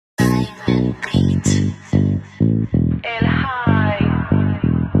El high.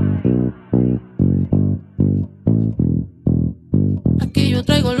 Aquí yo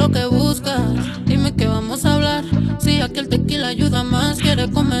traigo lo que buscas. Dime qué vamos a hablar. Si aquí el tequila ayuda más, quiere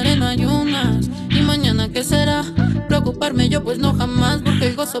comer en ayunas. Y mañana qué será, preocuparme yo pues no jamás, porque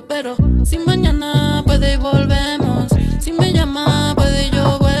hoy gozo pero si mañana puede y volvemos. Si me llama puede y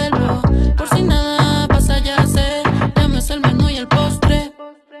yo vuelvo. Por si nada pasa ya sé, llames el menú y el postre.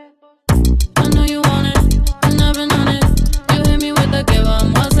 I know you want it, and I've been on it. You hit me with the que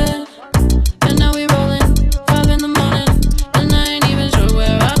vamos a hacer. And now we rolling, 5 in the morning, and I ain't even sure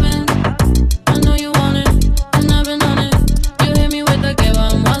where I've been. I know you want it, and I've been on it. You hit me with the que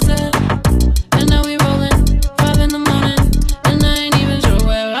vamos a hacer. And now we rolling, 5 in the morning, and I ain't even sure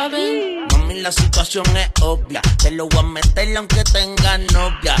where I've been. Mami, la situación es obvia, te lo voy a meter aunque tenga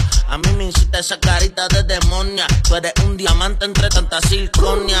novia. A mí me incita esa carita de demonia. Tú eres un diamante entre tanta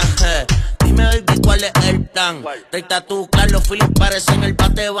circonia. Dime, baby, ¿cuál es el plan? Recta tú, Carlos Phillips, parecen el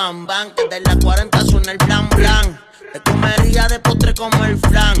bate Bam Bam. Que de las 40 suena el blan blan. Te comería de postre como el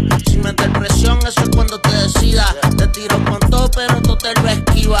flan. Sin meter presión, eso es cuando te decidas. Te tiro con todo, pero tú te lo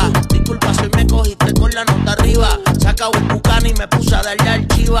esquivas. Disculpa si me cogiste con la nota arriba. Se acabó el bucano y me puse a darle al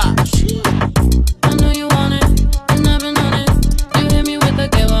chiva. I know you want it, and I've been on it. You hit me with the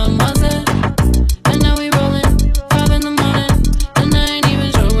que vamos a hacer. And now we rolling, 5 in the morning, and I ain't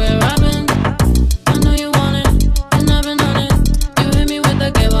even sure where I've been. I know you want it, and I've been on it. You hit me with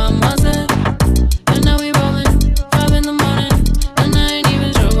the que vamos a hacer. And now we rolling, 5 in the morning, and I ain't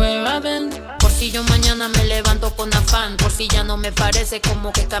even sure where I've been. Por si yo mañana me levanto con afán, por si ya no me parece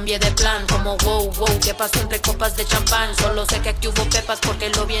como que cambié de plan. Como wow, wow, ¿qué pasó entre copas de champán? Solo sé que aquí hubo pepas porque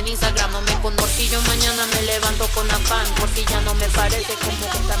lo vi en Instagram, no me conozco. Por si yo mañana me levanto con afán, por si ya no me parece como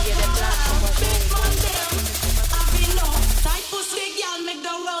que cambié de plan. Como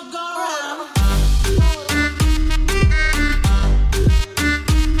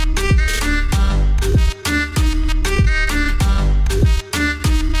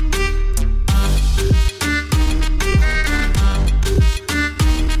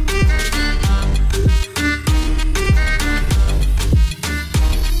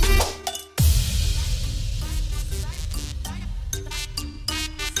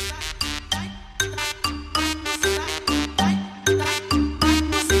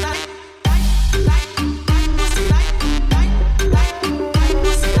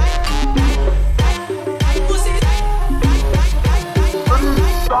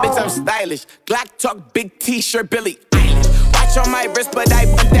stylish. Glock talk, big t-shirt, Billy Eilish. Watch on my wrist, but I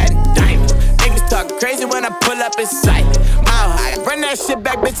want that diamond. Niggas talk crazy when I pull up in silent. Mile high, run that shit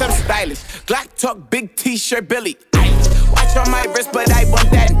back, bitch, I'm stylish. Glock talk, big t-shirt, Billy Eilish. Watch on my wrist, but I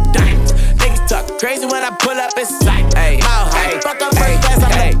want that diamond. Niggas talk crazy when I pull up in silent. Mile high, fuck up first class,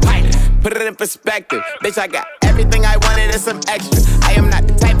 I'm the pilot. Put it in perspective, bitch, I got everything I wanted and some extra. I am not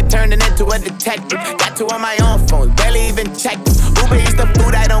the type of turning into a detective. Got two on my own phone, barely even checked them. Uber eats the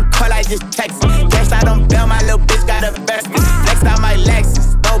food, I don't call, I just text them. Cash I don't bail, my little bitch got a vested. Next out my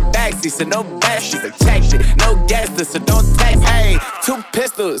Lexus, no backseat, so no besties. I checked it, no guesses, so don't text. Hey, 2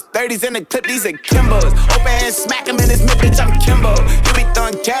 pistols, 30s in the clip, these are Kimbos. Open hand, smack him in his mid, bitch, I'm Kimbo. You be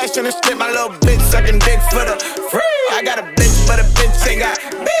throwing cash on the strip, my little bitch sucking dick for the free. I got a bitch, but a bitch ain't got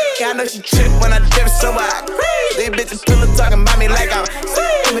me. I know she trip when I dip, so I agree. These bitches pillow talking about me like I'm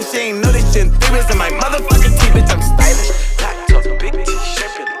sick. Even she ain't know this shit in 3 weeks in my motherfucking teeth, bitch, I'm stylish. Black talk, big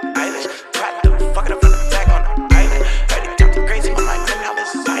t-shirt, Billie Eilish. Tried to fuck it up from the back on the island. Ready to talk crazy on my lip, now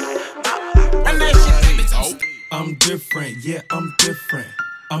it's silent. Run that shit, bitch, I'm different, yeah, I'm different.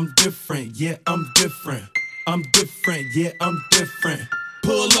 I'm different, yeah, I'm different. I'm different, yeah, I'm different.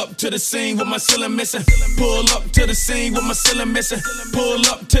 Pull up to the scene with my ceiling missing. Pull up to the scene with my ceiling missing. Pull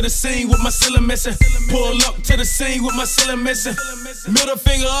up to the scene with my ceiling missing. Pull up to the scene with my ceiling missing. Middle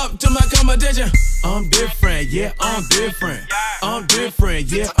finger up to my competition. I'm different, yeah, I'm different. I'm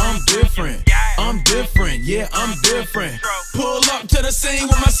different, yeah, I'm different. I'm different, yeah, I'm different. Pull up to the scene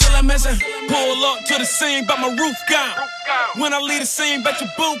with my ceiling missing. Pull up to the scene, but my roof gone. When I leave the scene, bet your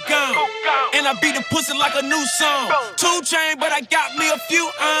boot gone. And I beat the pussy like a new song. 2 chain, but I got me a few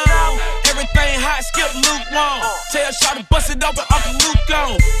on. Everything hot, skip lukewarm. Tell Shawty bust it open, Uncle Luke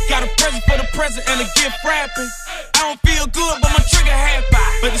gone. Got a present for the present and a gift wrapping. I don't feel good, but my trigger happy.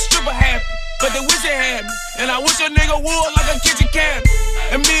 But the stripper happy, but they wish they had me. And I wish a nigga would like a kitchen cabinet.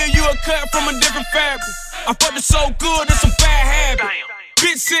 And me and you are cut from a different fabric. I fucked it so good, it's a bad habit.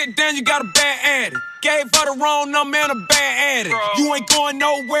 Bitch, sit down, you got a bad addict. Gave her the wrong number and a bad addict. You ain't going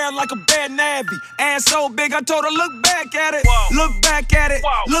nowhere like a bad navvy. Ass so big, I told her, look back at it. Look back at it.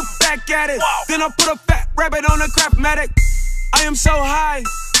 Look back at it. Then I put a fat rabbit on the Craftmatic. I am so high.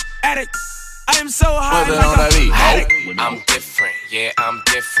 addict. I am so high like a addict. I'm different, yeah, I'm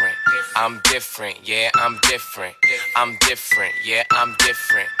different. I'm different, yeah, I'm different. I'm different, yeah, I'm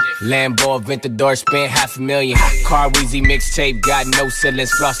different. Lambo, Aventador, spent $500,000. Car Weezy mixtape, got no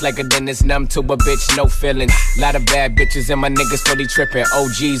ceilings. Floss like a dentist, numb to a bitch, no feelings. Lot of bad bitches and my niggas fully tripping.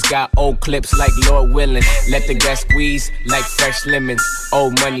 OGs got old clips like Lord Willin'. Let the gas squeeze like fresh lemons.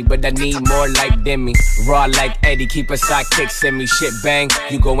 Old money, but I need more like Demi. Raw like Eddie, keep a sidekick, send me shit bang.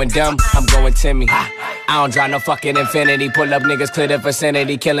 You going dumb, I'm going Timmy. I don't drive no fucking infinity. Pull up niggas, clear the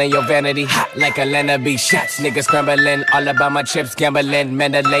vicinity, killing your vanity. Like Atlanta B shots, niggas scrambling. All about my chips, gambling.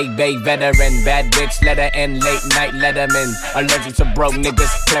 Mandalay Bay veteran, bad bitch, letter N, late night letterman. Allergic to broke niggas,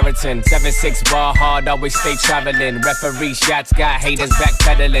 Claritin. 7-6 ball hard, always stay traveling. Referee shots, got haters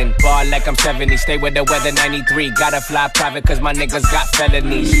backpedaling. Ball like I'm 70, stay with the weather 93. Gotta fly private cause my niggas got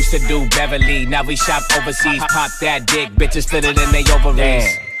felonies. Used to do Beverly, now we shop overseas. Pop that dick, bitches fit it in they ovaries.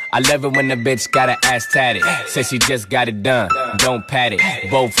 Damn. I love it when the bitch got her ass tatted. Says she just got it done, don't pat it.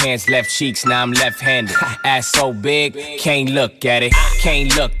 Both hands left cheeks, now I'm left-handed. Ass so big, can't look at it.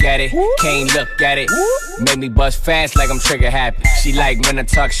 Can't look at it, can't look at it. Make me bust fast like I'm trigger happy. She like when I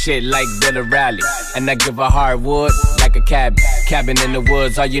talk shit like Bill O'Reilly. And I give her hardwood like a cabin. Cabin in the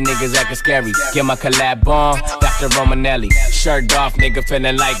woods, all you niggas acting scary. Get my collab on, Dr. Romanelli. Shirt off, nigga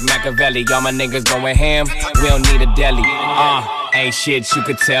feeling like Machiavelli. All my niggas going ham, we don't need a deli. Ain't shit you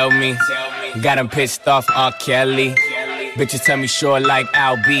could tell me. Got him pissed off, R. Kelly. Bitches tell me short like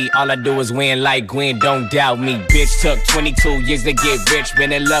Al B. All I do is win like Gwen, don't doubt me. Bitch took 22 years to get rich.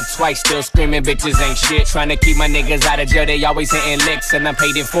 Been in love twice, still screaming bitches ain't shit. Tryna keep my niggas out of jail, they always hitting licks. And I'm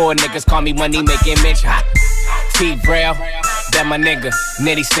paid in full, niggas call me money making Mitch. Ha. T-Braille, that my nigga.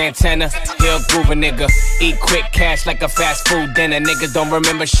 Nitty Santana, Hill Groover nigga. Eat quick cash like a fast food dinner. Niggas don't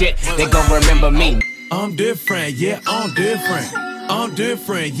remember shit, they gon' remember me. I'm different, yeah, I'm different. I'm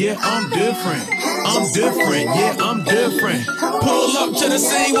different, yeah, I'm different. I'm different, yeah, I'm different. Pull up to the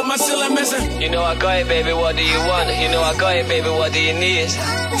scene with my ceiling missing. You know I got it, baby, what do you want? You know I got it, baby, what do you need?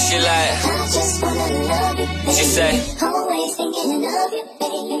 She like, she say,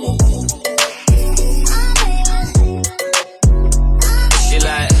 she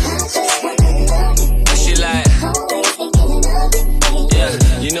like, yeah.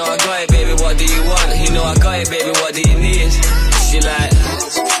 You know I got it, baby, what do you want? You know I got it, baby, what do you need? She like,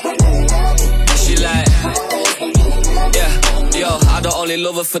 yeah, yo, I don't only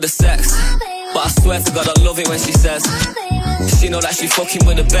love her for the sex, but I swear to God I love it when she says she know that she fucking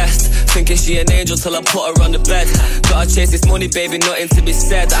with the best. Thinking she an angel till I put her on the bed. Gotta chase this money, baby, nothing to be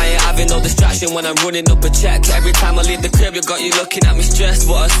said. I ain't having no distraction when I'm running up a check. Every time I leave the crib, you got you looking at me stressed.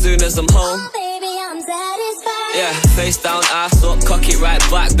 But as soon as I'm home, yeah, face down, ass up, cock it right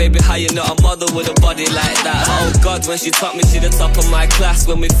back. Baby, how you know a mother with a body like that? Oh God, when she taught me, she the top of my class.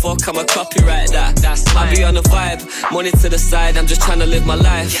 When we fuck, I'ma copyright that. I be on the vibe, money to the side, I'm just trying to live my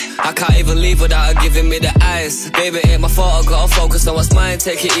life. I can't even leave without her giving me the eyes. Baby, ain't my fault, I gotta focus on what's mine.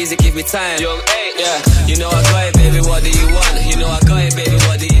 Take it easy, give me time. Young eight, yeah, you know I got it, baby, what do you want? You know I got it, baby,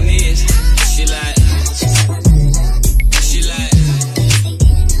 what do you need? She like,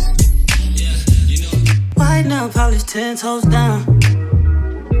 right now, polish 10 toes down.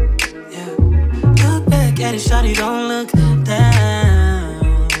 Yeah, look back at it, shawty, don't look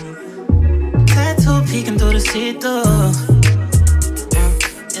down. Tattoo peeking through the see-through.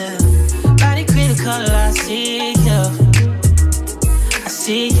 Yeah, body create a color, I see you. I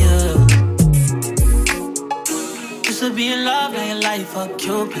see you. Used to be in love, now your life fuck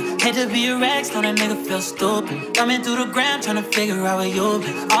Cupid. Hate to be a Rex, know that nigga feel stupid. Coming through the ground, tryna figure out where you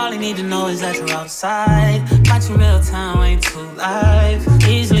been. All I need to know is that you're outside. Watching real time, ain't too live.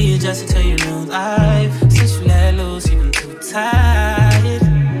 Easily adjusted to your new life. Since you let loose, you been too tight.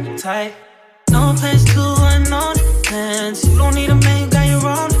 Tight. No place to unknown plans. You don't need a man, you got your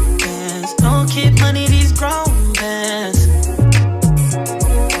own plans. Don't keep money, these grown bands.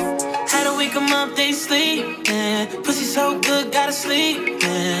 Had to wake 'em up, they sleepin'. Pussy so good, gotta sleep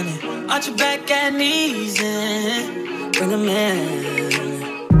in. Arch your back at knees and bring 'em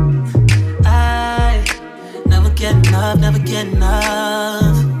in. I never get enough, never get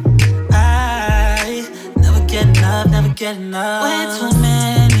enough. I never get enough, never get enough. Way too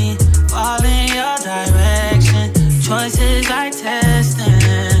many fall in your direction. Choices like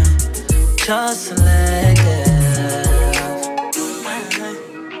testing, just selective.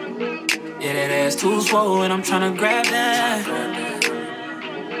 Yeah, that ass too swollen, I'm tryna grab that.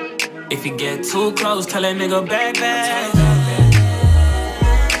 If you get too close, tell that nigga back.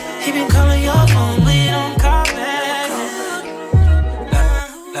 He been calling your phone, but you don't call back.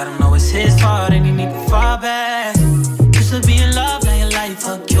 Let him know it's his fault and he need to fall back. Used to be in love, now your life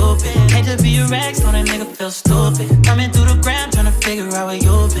fuck you. Cupid. Hate to be a rag, so that nigga feel stupid. Coming through the ground, trying to figure out where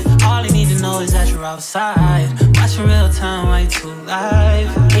you been. All he need to know is that you're outside. Watching real time while you too live.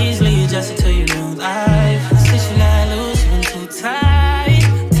 Easily adjusted to your new life. Since you let loose, you been too tight.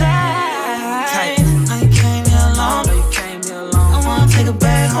 Now you came here alone. I wanna take her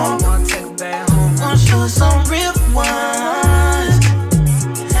back home. Wanna show us some real ones.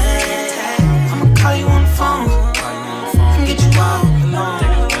 Hey, I'ma call you on the phone. And get you all alone.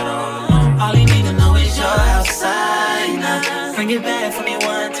 All you need to know is you're outside now. Bring it back for me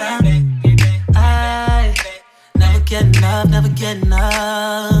one time. I never get enough, never get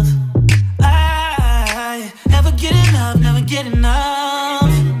enough. I never get enough, never get enough.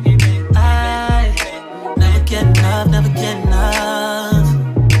 I never get enough, never get enough.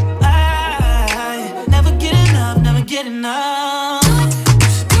 I never get enough, never get enough.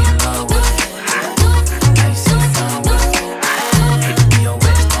 Used to be in love with it. Now you see me done with it. Hate to be your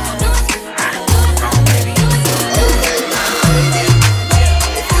west on it. Wrong, baby, you know it.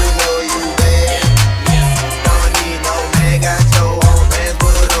 If you know you bad, don't need no man, got your own man,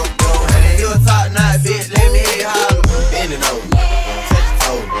 put up your hand. You a top notch bitch, let me hear you holler. Bend it over, touch your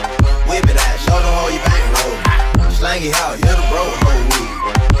toe, whip it out, show them how you bankroll. Slang it out, you're the bro, whole week.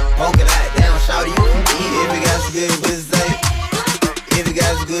 Poke it out, down, shout you can eat. If you got some good pussy, if you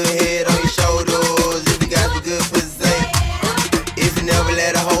got some good head on your shoulders, if you got some good pussy, if you never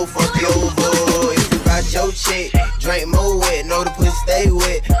let a hoe fuck you over, if you bout your chick, drink more wet, know the pussy stay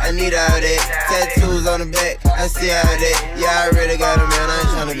wet. I need all that, tattoos on the back, I see all that. Yeah, I already got a man, I ain't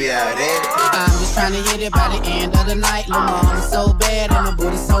tryna be out there. I'm just trying to hit it by the end of the night. Lil' mama so bad and my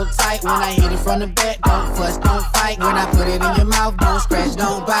booty so tight. When I hit it from the back, don't fuss, don't fight. When I put it in your mouth, don't scratch,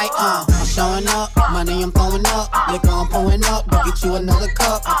 don't bite. I'm showing up, money I'm throwing up, liquor I'm pouring up. Go get you another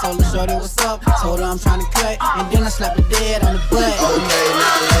cup. I told her shorty what's up, told her I'm trying to cut, and then I slapped the dead on the butt. Okay,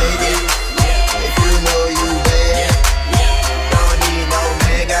 now ladies, if you know you bad, don't need no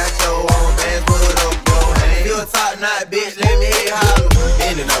man, got your own bands, put up your hand. You a top notch bitch, let me hear you holler.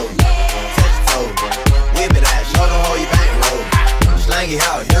 Bend it over, touch your toe, whip it out, show them how you bankroll. Slang it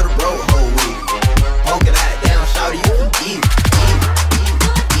out, you're the bro, whole week. Poke it out, down, shout you can eat.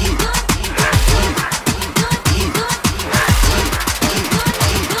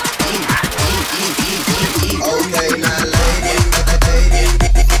 Okay, now ladies,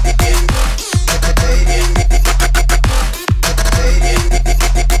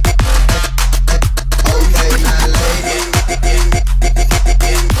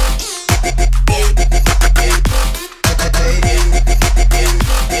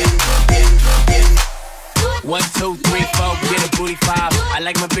 One, two, three, four, get a booty five. I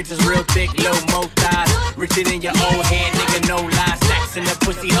like my bitches real thick, low mo thighs. Richer than your old head, nigga, no lies. Stacks in the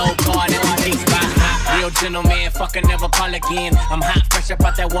pussy hole, card in the D-spot. Real gentleman, fucker, never call again. I'm hot, fresh up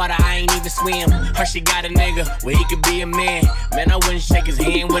out that water, I ain't even swim. Her, she got a nigga where he could be a man. Man, I wouldn't shake his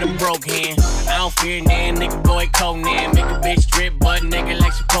hand with a broke hand. I don't fear nan, nigga, boy, Conan. Make a bitch strip, butt nigga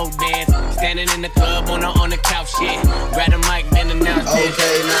like she pole dance. Standing in the club on the couch, shit. Grab the mic, then announce it.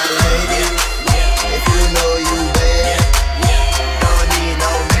 okay, now ladies, if you know you bad, don't need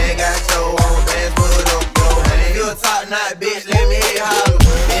no man, got your own bands, put up your hand. You a top notch bitch, let me hear you holler.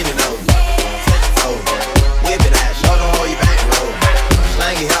 Bend it over, touch your toe, whip it out, show them how you bankroll.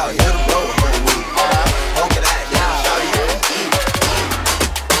 Slang it out, you're the bro, whole week. Poke it out, down, shout you can eat.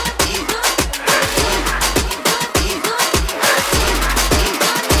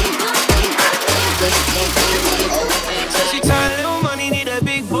 She tired, little money, need a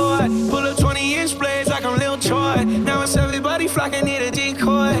big boy. Pull up 20-inch blades like I'm Lil Troy. Now it's everybody flocking, need a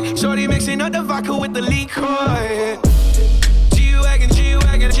decoy. Shorty mixing up the vodka with the liquor. G-Wagon,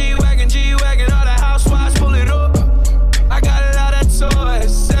 G-Wagon, G-Wagon, G-Wagon. All the housewives pull it up. I got a lot of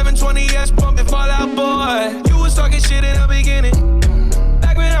toys. 720S pumping Fall Out Boy. You was talking shit in the beginning.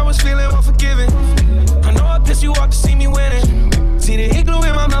 Back when I was feeling unforgiving. I know I pissed you off to see me winning. See the hit glue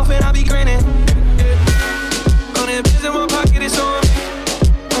in my mouth and I be grinning. On that biz in my pocket, it's on me.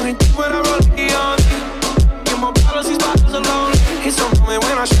 Only think when I roll it on me. Get more bottles, these bottles alone. It's a moment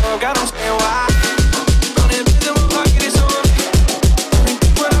when I show up, God, I'm saying why. On that biz in my pocket, it's on me. Only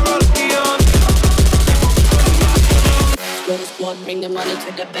think when I roll it on me. Go to squad, bring the money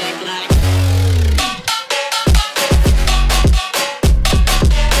to the bank like.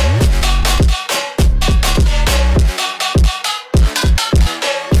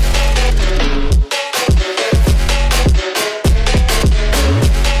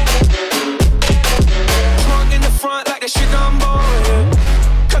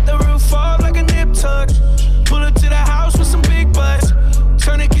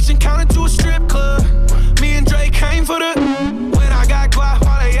 Counter to a strip club. Me and Drake came for the. When I got guap,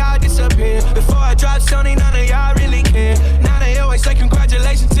 all they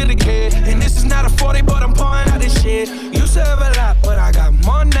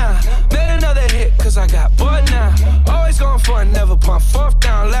fourth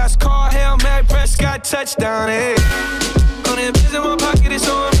down. Last call, Hail Mary, Prescott, touchdown, hey. On that biz in my pocket, it's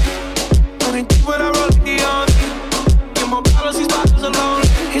on me. On that deep when I roll it on me. Get more bottles, these bottles alone.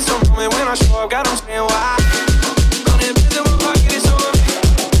 It's a moment when I show up, got them saying why. On that biz in my pocket, it's on me.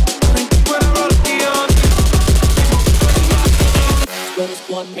 On that deep when I roll it on me. Rose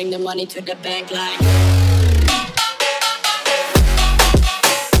squad, bring the money to the bank like.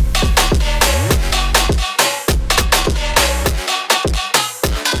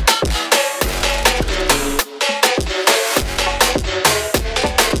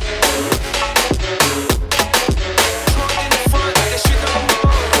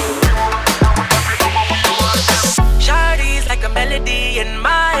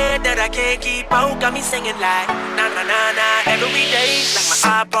 Got me singing like na na na na every day, like my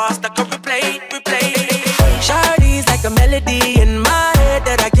eyeballs stuck on replay. Shawty's like a melody in my head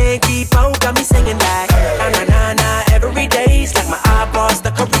that I can't keep out. Got me singing like na na na na every day, like my eyeballs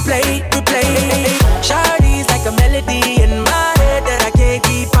stuck on replay. Shawty's like a melody in my head that I can't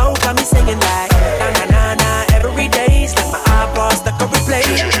keep out. Got me singing like na na na na every day, like my eyeballs stuck on replay.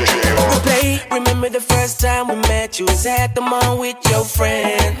 Remember the first time we met, you was at the mall with your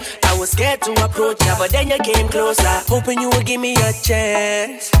friend. I was scared to approach ya, but then you came closer, hoping you would give me a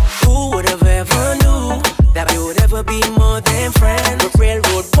chance. Who would have ever knew that we would ever be more than friends? With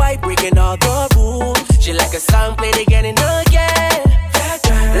railroad white, breaking all the rules. She like a song played again and again. That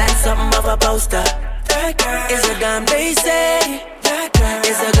girl, like something of a poster. That girl is a gun, they say. That girl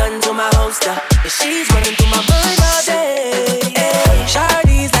is a gun to my holster, and she's running through my mind all day. Hey,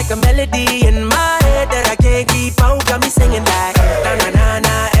 Shawty's like a melody in my head that I can't keep out. Got me singing like na na na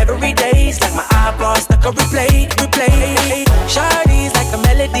na every day, like my eyeballs stuck on replay. Shawty's like a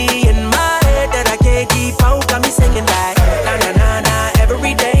melody in my head that I can't keep out. Got me singing like na na na na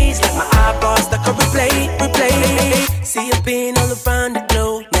every day, like my eyeballs stuck on replay. See you been all around the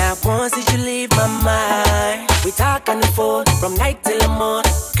globe. Now once did you leave my mind? We talk on the phone from night till the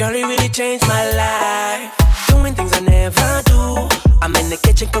morning. Girl, you really changed my life. Doing things I never do. I'm in the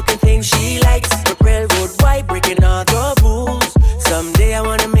kitchen cooking things she likes. The railroad white, breaking all the rules. Someday I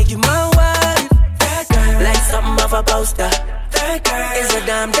wanna make you my wife. That girl, like something of a poster. That girl is a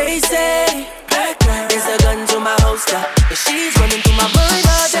dime, they say. That girl is a gun to my holster, and she's running through my mind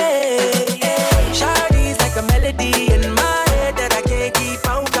all day. Yeah. Shawty's like a melody in my head that I can't keep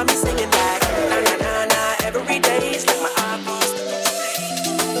out. Got me singing like na na na na every day, it's like my eyeballs.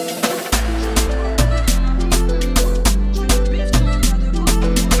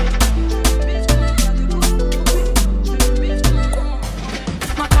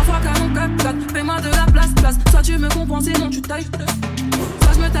 Fais-moi de la place. Soit tu me comprends, sinon tu tailles.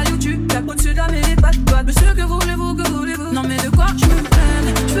 Soit je me taille ou tu tapes au-dessus de mes pattes. Monsieur, que voulez-vous? Non mais de quoi je me plains?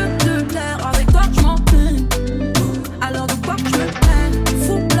 Je veux te plaire, avec toi je m'en plains. Alors de quoi je me plains?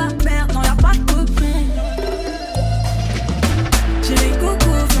 Fous la merde, non y'a pas de copain. J'ai les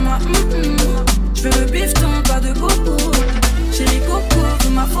cocos, fais-moi Je veux le bifton, pas de bobo. J'ai les cocos, fais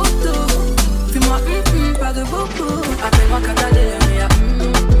ma photo. Fais-moi pas de bobo. Appelle-moi Catalina.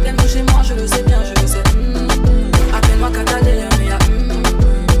 T'aimes chez moi, je le sais bien, je le sais. Appelle-moi Catalina.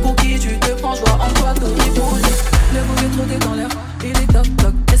 Pour qui tu te prends, je vois en toi tout les boules. Le bouquet troqué dans l'air, il est toc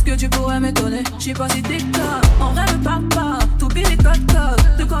toc. Est-ce que tu pourrais m'étonner? J'sais pas si t'es top. En vrai, me parle pas. T'oublies les codes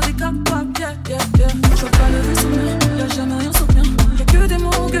codes. De corps des capables, yeah. J'vois pas le vaisseau mère, y'a jamais rien sans rien. Y'a que des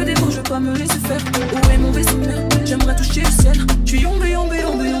mots, je veux pas me laisser faire. Où est mon vaisseau mère? J'aimerais toucher le ciel. J'suis yombe,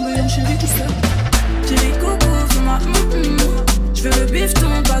 chérie, tout seul. J'ai les cocos, fais-moi Je veux le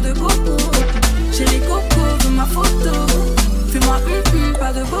bifton, pas de bobo. J'ai les cocos, veux ma photo. Fais-moi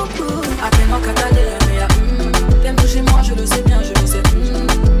pas de bobo. Appelle-moi Catalina. T'aimes toucher moi, je le sais bien, je le sais.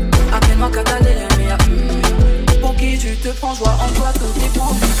 Appelle-moi Catalina. Pour qui tu te prends, je vois en toi tout tes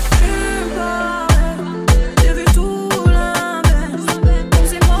points. J'ai vu tout l'inverse. Donc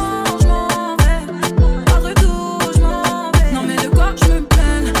c'est moi, je m'en vais. Après tout, je m'en vais. Non mais de quoi je me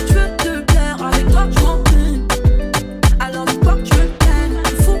plains? Je veux te plaire, avec toi je m'en plains. Alors de quoi je me plains?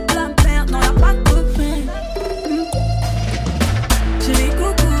 Tu fous la merde, non y'a pas de copain. J'ai les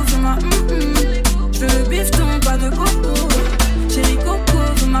cocos, fais-moi Je veux le bifton, pas de bobo. J'ai les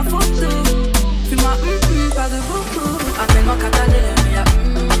cocos, fais ma photo. Fais-moi pas de bobo. Appelle-moi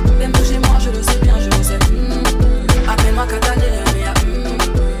Catalina.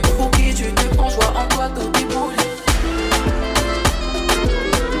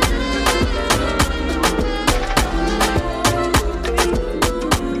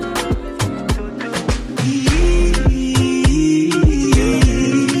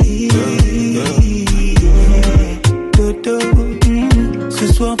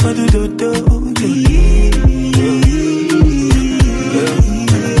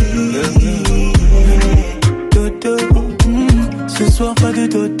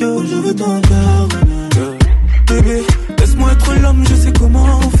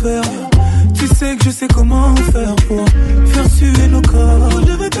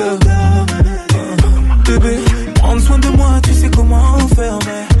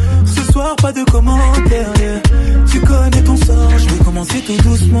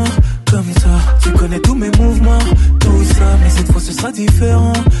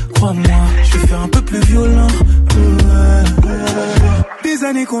 crois-moi, je vais faire un peu plus violent. Des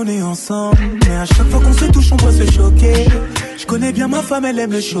années qu'on est ensemble, mais à chaque fois qu'on se touche on doit se choquer. Je connais bien ma femme, elle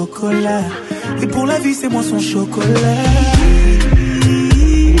aime le chocolat, et pour la vie c'est moi son chocolat.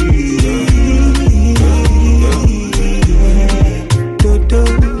 Dodo,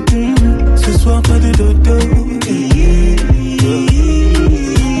 ce soir pas de dodo.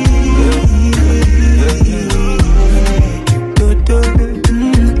 Dodo,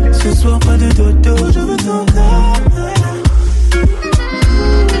 ce soir pas de dodo. Je veux ton corps.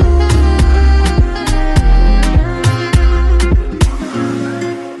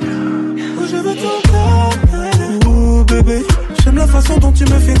 Je veux ton corps. Oh bébé, j'aime la façon dont tu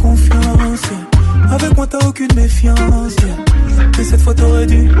me fais confiance. Avec moi t'as aucune méfiance. Mais cette fois t'aurais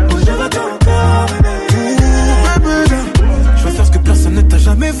dû. Je veux ton corps. Oh bébé, je veux faire ce que personne ne t'a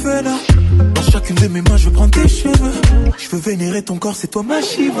jamais fait là. Dans chacune de mes mains je veux prendre tes cheveux. Je veux vénérer ton corps, c'est toi ma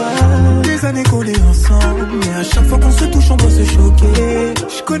Shiva. Des années qu'on est ensemble, mais à chaque fois qu'on se touche on doit se choquer.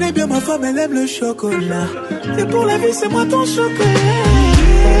 Je connais bien ma femme, elle aime le chocolat, et pour la vie c'est moi ton chocolat.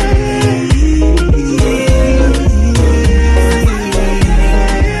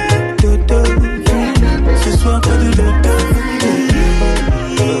 Dodo, ce soir pas de dodo.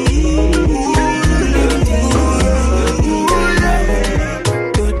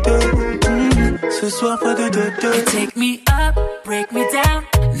 Ce soir pas de dodo. You take me up, break me down.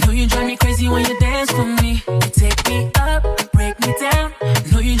 Know you drive me crazy when you dance for me. You take me up, break me down.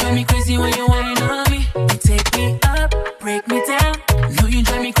 Know you drive me crazy when you whine on me. You take me up, break me down. Know you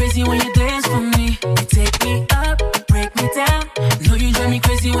drive me crazy when you dance for me. You take me up, break me down. Know you drive me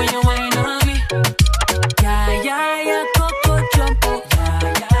crazy when you whine on me. Yeah, yeah, yeah, Coco Jumbo.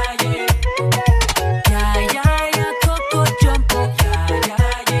 Yeah, yeah, yeah. Yeah, yeah, yeah, Coco Jumbo. Yeah,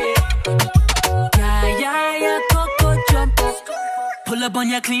 yeah, yeah. Pull up on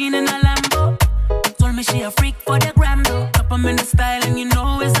ya clean in a Lambo. Told me she a freak for the gram though. Up I'm in the style and you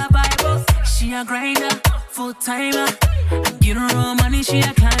know it's a vibe. She a grinder, full timer. Get her own money, she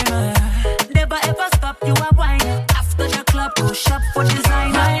a climber. Never ever stop, you a whiner. After the club, go shop for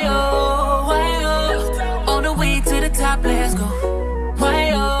designer. Why oh, all the way to the top, let's go.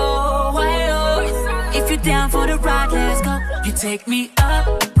 Why oh, if you're down for the ride, let's go. You take me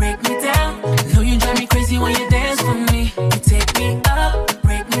up, break me down. Know you drive me crazy when you dance for me. You take me up,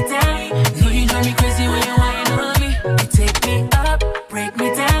 break me down. Know you drive me crazy when you whine on me. You take me up, break me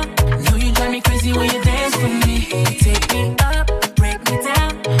down. Know you drive me crazy when you dance for me. You take me up, break me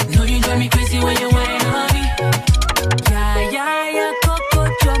down. Know you drive me crazy when you whine on me. Yeah, yeah, yeah, Coco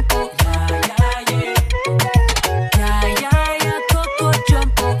Jumbo. Yeah, yeah, yeah. Yeah, yeah, yeah, Coco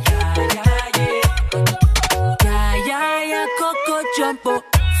Jumbo. Yeah, yeah, yeah. Yeah, yeah, yeah, Coco Jumbo.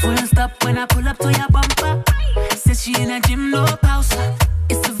 Full stop when I pull up to your bumper. Says she in a gym, no pause.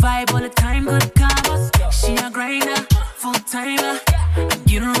 It's a vibe all the time, good commas. She a grinder, full timer.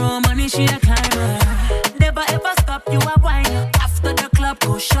 Get her own money, she a climber. Never ever stop, you a whiner. After the club,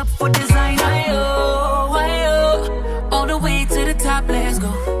 go shop for designer. Why oh, all the way to the top, let's go.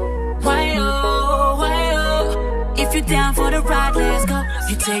 Why oh, if you're down for the ride, let's go.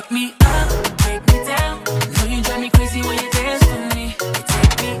 You take me up, break me down. Know you drive me crazy when you dance for me. You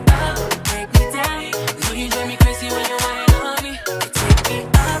take me up, break me down. Know you drive me crazy when you whine on me. You take me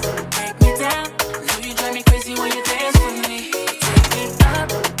up, break me down. Know you drive me crazy when you dance for me. You take me up,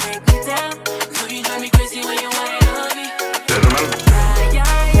 break me down. Know you drive me crazy when you whine on me. Yeah,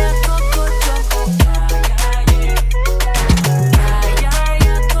 yeah, yeah, Coco Jumbo. Yeah, yeah, yeah. Yeah, yeah,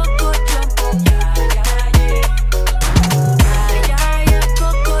 yeah, Coco Jumbo. Yeah, yeah, yeah. Yeah, yeah, yeah,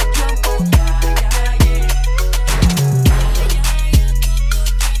 Coco Jumbo. Yeah, yeah, yeah.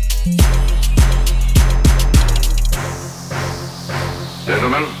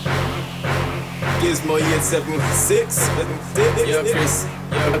 Gentlemen. Gizmo 876. Yeah, Chris.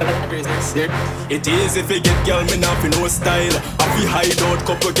 It is if you get girl, me not fi no style. I fi hide out,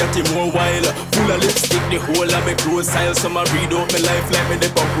 couple get him more while. Full of lipstick, the whole of me clothes style. Some a read out me life like me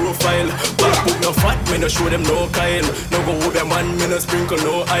dey on profile. Back book no fat, me no show them no Kyle. No go over man, me no sprinkle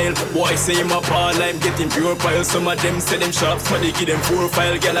no oil. Boy say him a ball, I'm getting pure pile. Some of them say them sharps, but they give them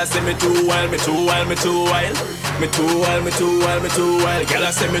profile. Girl I say me too wild, me too wild, me too wild. Me too wild, me too wild, me too wild. Girl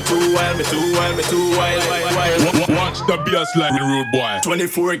I say me too wild, me too wild, me too wild. Watch the bass like the road boy.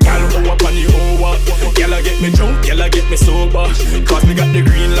 24 gal up on the over. Gal I get me drunk, gal I get me sober. Cause me got the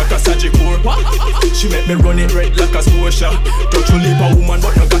green like a Sagicor. She make me run it red like a Scotia. Touch to leave a woman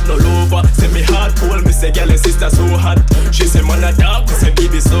but no got no lover. Say me hard cold, me say gal and sister so hot. She say man a dog, me say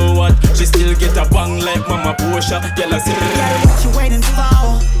baby so what. She still get a bang like mama Porsche. Gal I say girl, what you waiting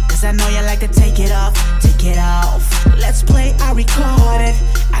for? Cause I know you like to take it off, take it off. Let's play, I record it.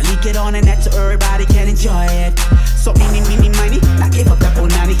 wanna net so everybody can enjoy it. So mini, I give up that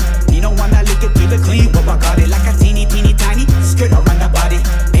punani. You don't wanna lick it, keep it clean, but I got it like a teeny, tiny skirt around the body.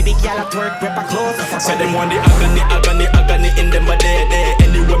 Baby girl, I twerk, rip her clothes off her body. Say them want the agony in them body.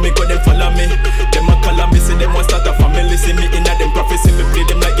 Anywhere me go, them follow me. Them a call me, say them want start a family. See me in a them prophecy, me play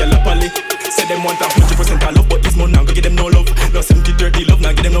them like yellow poly. Say them want 100% of love, but this month now go give them no love. No 70-30 love,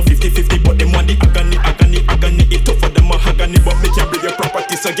 now give them no 50-50. But them want the agony. It tough for them a agony, but me can't bring your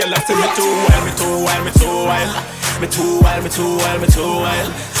property. So girl, I say me too wild. Say me too wild. Me too wild.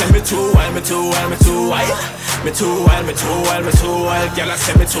 Girl, I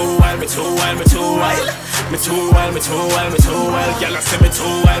say me too wild. Girl, I say me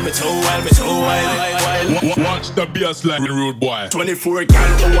too wild. Watch the bass like the rude boy. 24 can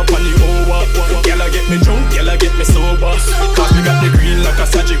go up on the over. Girl, I get me drunk, girl, I get me sober. Cause we got the green like a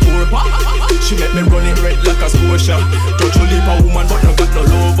Sagicor. She make me run it red like a squasher. Don't you leave a woman but no got no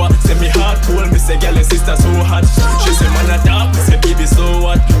lover. Say me heart cold, me say girl and sister so hot. She say man a dark, me say baby so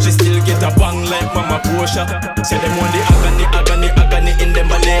what. She still get a bang like mama Porsche. Say them want the agony in them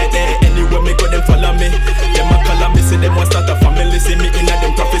body. Anywhere me go them follow me. Them a call me, say them want start a family. See me in a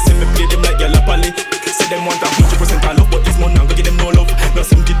them prophecy, me play them like yellow poly. Say them want 100% of love, but this month now go give them no love. No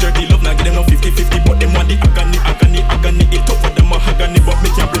 70-30 love, now give them no 50-50. But them want the agony. It tough for them a agony, but me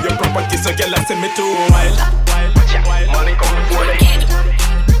can't bring your property. So girl, I say me too wild. Money come before they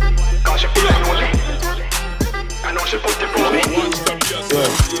quand je feel lonely. I know she put it for me.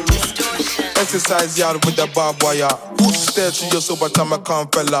 Exercise yard with the barbed wire. Stare to your sober time I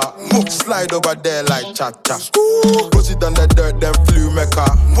can't fella. Slide over there like cha-cha. Pussy down the dirt, then flew mecca.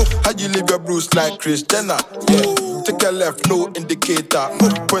 How you leave your bruise like Chris Jenner? Yeah. Take a left, no indicator.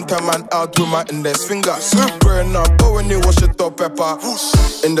 Point a man out with my index finger. Burn up, but when you wash it up, pepper.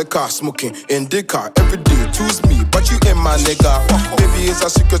 In the car, smoking, in the car. Every day, choose me, but you ain't my nigga. Baby, it's a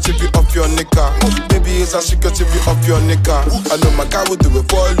secret if you off your nigga. Baby, it's a secret if you off your nigga. I know my guy will do it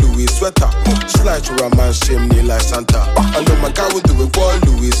for Louis sweater. Slide through a man's chimney like Santa. I know my guy will do it for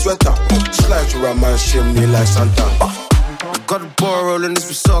Louis sweater. Slide through a man's chimney like Santa. Got a ball rolling, this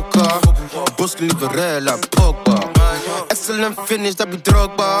be soccer. Boss can leave a red like Pogba. Excellent finish, that be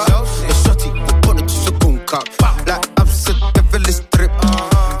Drogba. The shotty, the bullet to the boom cock. Like upset, devilish trip.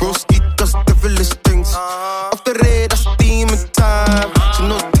 Broski does devilish things. Off the radar, steam in time. She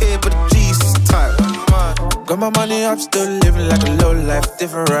knows tape, but the G's is tight. Got my money up, still living like a low life.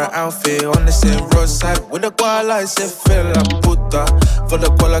 Different outfit on the same roadside. With the koala, I say feel like puta. For the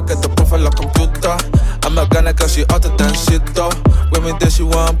koala, get the profile like computer. I'm a gunner cause she hotter than shit though. When me there she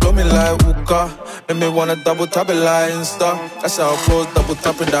want blow me like hookah. Make me wanna double tap it like Insta. That's how I pose, double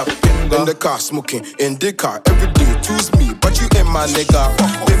tapping that finger. In the car, smoking, in the car. Every day, choose me, but you ain't my nigga.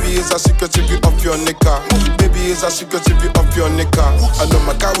 Baby, it's a secret if you off your nigga. Baby, it's a secret if you off your nigga. I know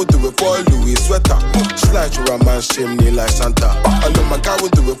my guy will do it for Louis sweater. Slide through a man's chimney like Santa. I know my guy will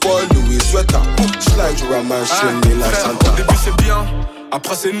do it for Louis sweater. Slide through a man's chimney like Santa. Au début c'est bien,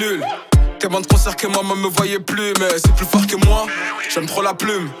 après c'est nul. Tellement de concerts que maman me voyait plus. Mais c'est plus fort que moi, j'aime trop la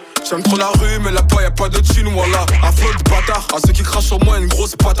plume. J'aime trop la rue, mais là-bas y'a pas de thune, voilà. Un flot de bâtard, à ceux qui crachent sur moi une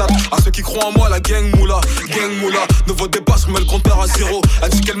grosse patate. À ceux qui croient en moi, la gang moula. Nouveau débat, je remets le compteur à zéro.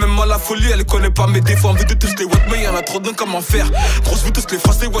 Elle dit qu'elle m'aime à la folie, elle connaît pas mes défauts. Envie de tous les what, mais y'en a trop d'un comment faire. Grosse vue tous les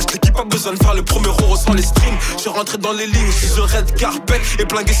français, wesh, l'équipe a besoin de faire le premier euro sans les streams. J'suis rentré dans les lignes, je suis red carpet et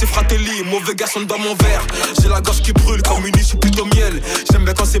plingué ses fratelli. Mauvais garçon dans mon verre, j'ai la gorge qui brûle comme une issue plutôt miel. J'aime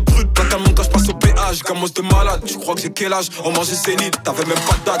bien quand c'est brut, pas tellement quand je passe au péage. Gamos de malade, tu crois que j'ai quel âge? On mangeait sénile, t'avais même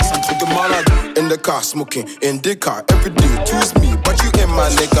pas de date. Un truc de malade. In the car, smoking, in the car. Every day, choose me, but you ain't my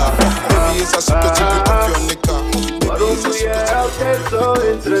nigga. Baby, it's a secret if you off your nigga. Baby, it's a secret. Waarom doe je altijd zo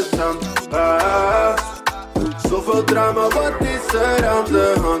interessant? Zoveel drama, wat is er aan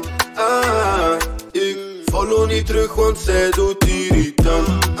de hand? Ik follow niet terug, want zij doet irritant.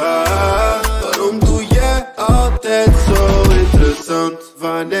 Waarom doe jij altijd zo interessant?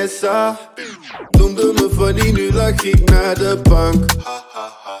 Vanessa noemde me funny, nu lag ik naar de bank.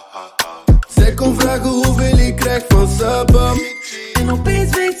 Zij kon vragen hoeveel ik krijg van sabab. En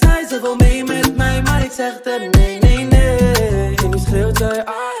opeens weet zij, ze wil mee met mij, maar ik zeg er nee. En nu schreeuwt zij,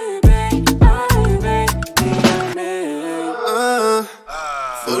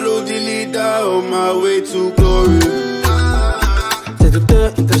 follow the leader on my way to glory. Zij doet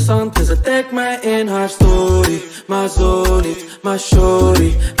te interessant en ze tagt mij in haar story. Maar zo niet, maar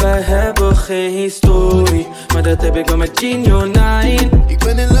sorry. Wij hebben geen historie, maar dat heb ik wel met Gino 9. Ik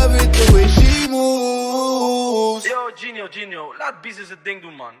ben in love with the way she moves. Yo, Gino, bro. Laat Bizzy zijn ding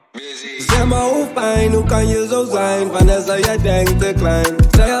doen, man. Zeg maar hoe fijn, hoe kan je zo zijn? Vanessa, jij denkt te klein.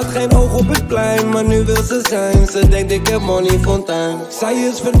 Zij had geen oog op het plein, maar nu wil ze zijn. Ze denkt ik heb money fontein. Zij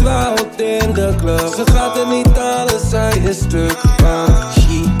is verdwaald in de club. Ze gaat er niet aan, zij is stuk van.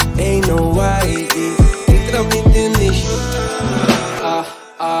 She ain't no why. Ik trap niet in die shit.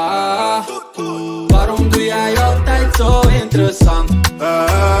 Waarom doe jij altijd zo interessant?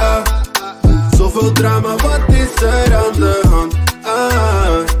 Zoveel drama, wat is er aan de hand?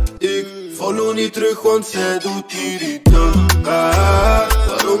 Ik follow niet terug, want zij doet irritant.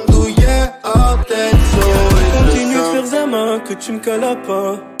 Waarom doe jij altijd zo Continue de faire ça, main, que tu me colles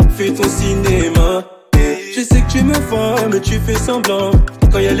pas. Fais ton cinéma. Je sais que tu me vois, mais tu fais semblant.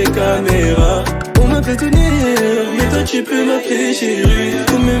 Quand y'a les caméras, on m'appelle tenir, mais toi tu peux m'appeler chérie.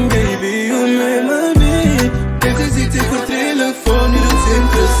 Ou même baby, ou même ami. T'es hésité pour le téléphone, il est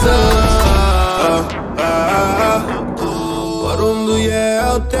interessant. Waarom doe jij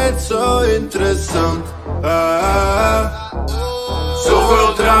altijd zo interessant?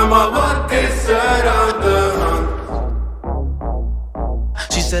 Zoveel drama, wat is er aan de hand?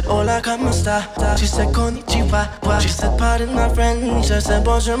 She said, hola, como esta? She said, konnichiwa. She said, pardon my French. I said,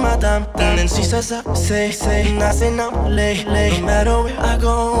 bonjour, madame. And then she says, say. And I say, no, lay. No matter where I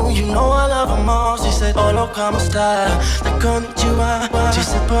go, you know I love them all. She said, hola, como esta? Like, konnichiwa. She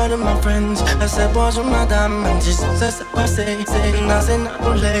said, pardon my French. I said, bonjour, madame. And she says, say. And I say,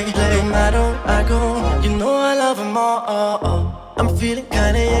 no, lay. No matter where I go, you know I love them all. I'm feeling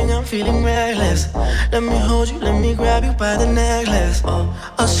kinda young, I'm feeling reckless. Let me hold you, let me grab you by the necklace.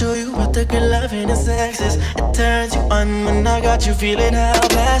 I'll show you what the good loving and sex is. It turns you on when I got you feeling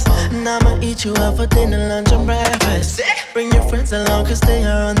helpless. And I'ma eat you up for dinner, lunch and breakfast. Bring your friends along, cause they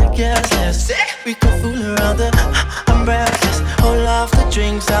are on the guest list. We can fool around I'm breathless. Hold off the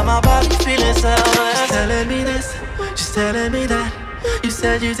drinks, how my body feeling selfless. She's telling me this, she's telling me that. You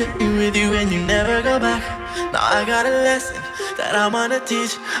said you take me with you and you never go back. Now I got a lesson that I wanna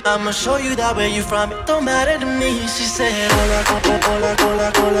teach. I'ma show you that where you from, it don't matter to me. She said, hola, hola, hola, hola,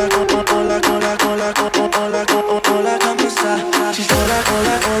 hola, hola, hola, hola, hola, hola, hola, hola, como esta? She's hola,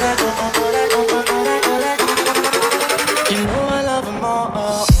 hola, hola, hola, hola, hola, hola, hola. You know I love them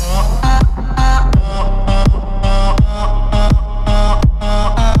all.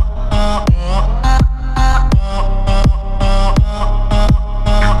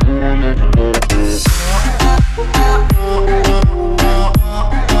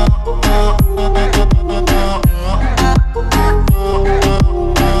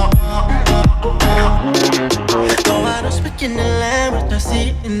 In the language, I see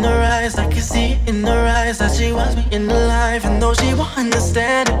it in her eyes. I can see it in her eyes that she wants me in the life. And though she won't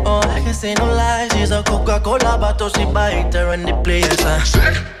understand it, oh, I can say no lies. She's a Coca-Cola bottle, she bite her and the players.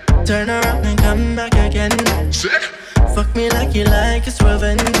 Turn around and come back again. Fuck me like you like it's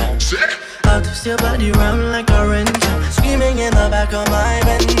revenge. I'll twist your body round like a wrench. Screaming in the back of my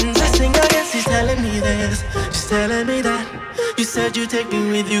Benz. I sing, I guess she's telling me this, she's telling me that. You said you take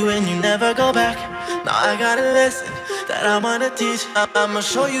me with you and you never go back. Now I got a lesson that I wanna teach. I'ma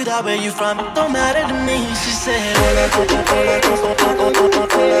show you that where you from, it don't matter to me. She said, hola, hola, hola, hola, hola,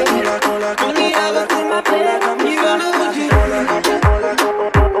 hola, hola, hola,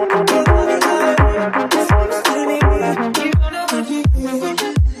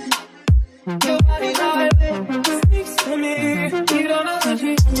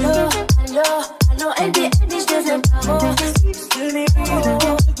 Allô, elle dit, je deviens paro.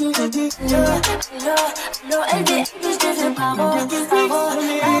 Allô, elle dit, je deviens paro.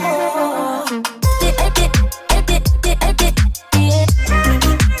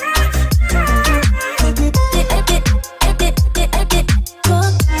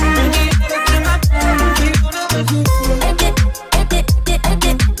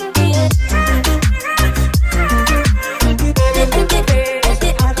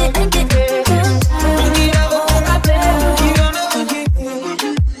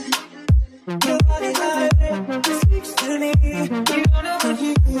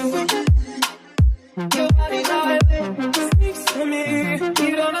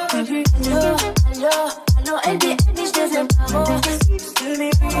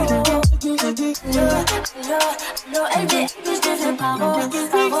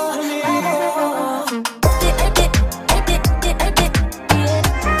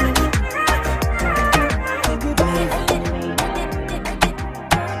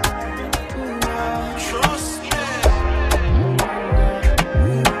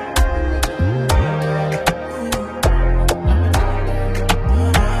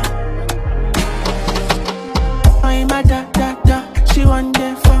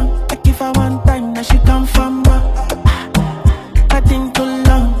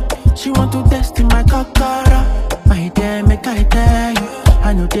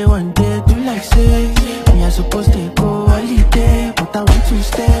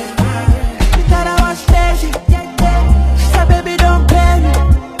 stay. She thought I was lazy. She said, baby, don't play me.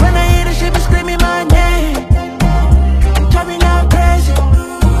 When I hear the she be screaming my name. Driving her crazy.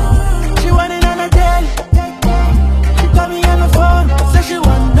 She want it on a daily. She call me on the phone. Say she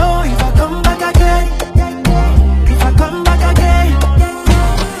wanna know if I come back again. If I come back again,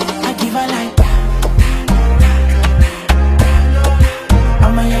 I give her like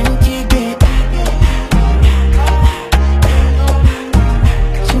I'm a Yankee bitch.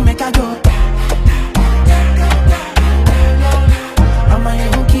 She make her go. I'm a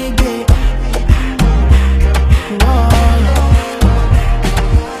Yankee bitch.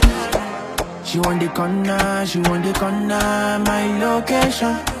 She want the corner, my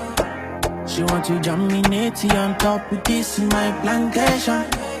location. She want to jam me natty on top with this in my plantation.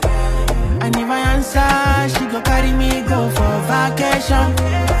 And if I answer, she go carry me go for vacation.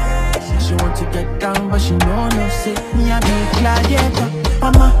 She want to get down, but she know no say me a big gladiator.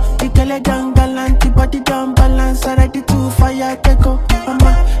 Mama, the girl a young gallant, body down balance, already too fire take go.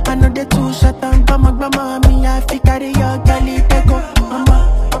 Mama, I know they too shut down, mama, me I fi carry your galley take go. Mama,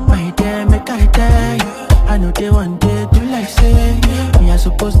 my dear, make I tell you, I know they one day do like say me I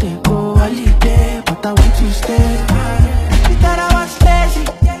supposed to go holiday, but I want to stay. She thought I was lazy.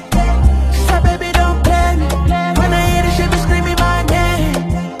 She said, baby, don't play me. When I hear the she be screaming my name.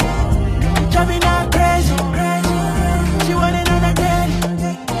 Driving her crazy. She want it on a daily.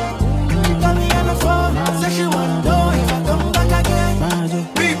 She call me on the phone. Say she wanna know if I come back again.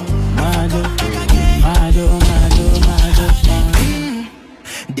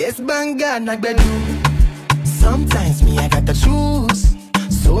 This banga nagbedu. Sometimes me I gotta choose.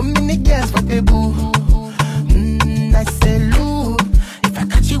 So many girls for the boo. I say look, if I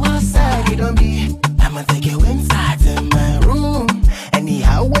catch you outside, you don't be. I'ma take you inside in my room.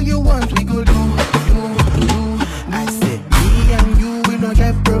 Anyhow, what you want, we go do. I say me and you, we no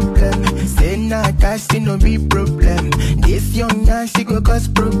get problem. Say nah, cash, it no be problem. This young man, she go cause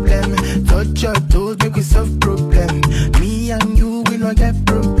problem. Touch your toes, make we solve problem. Me and you, we no get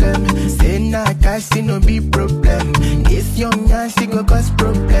problem. Say nah, cash, it no be problem. This young man, she go cause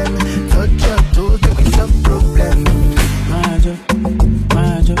problem. Touch your toes, make we solve problem. Majo,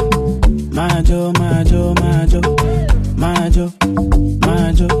 Majo, Majo, Majo, Majo, Majo,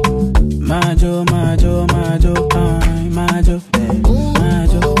 Majo, Majo, Majo, Majo, Majo,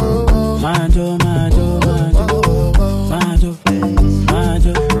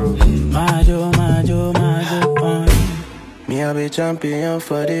 Majo, Majo, Majo. Me I be champion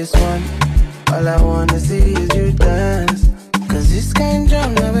for this one. All I wanna see is you dance. Cause this kind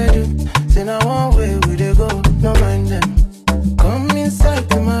drum never do. Say now one way we dey go, no mind them. Come inside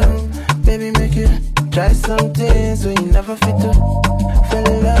to my room, baby, make you try some things we never fit to. Fell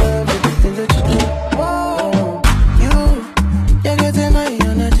in love with the things that you do. Whoa, you're getting high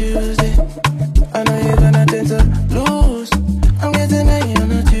on a Tuesday. I know you're gonna tend to lose. I'm getting high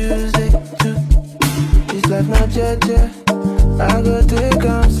on a Tuesday too. This life not judge. I go take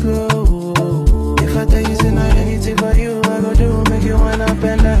am slow. If I tell you say not anything for you, I go do make you wind up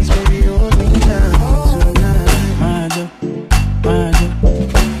and dance, baby, hold me down tonight. Majo, Majo,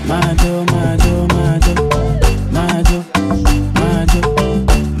 Majo, Majo, Majo, Majo, Majo,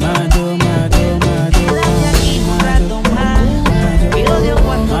 Majo, Majo, Majo. Un rato más, pero de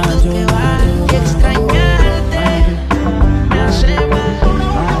cuando tú te vas y extrañarte me hace mal.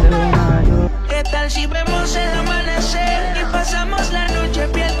 ¿Qué tal si vemos el amanecer y pasamos la noche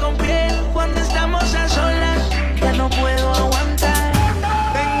piel con piel? Cuando estamos a solas ya no puedo aguantar.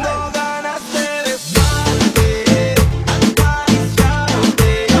 Tengo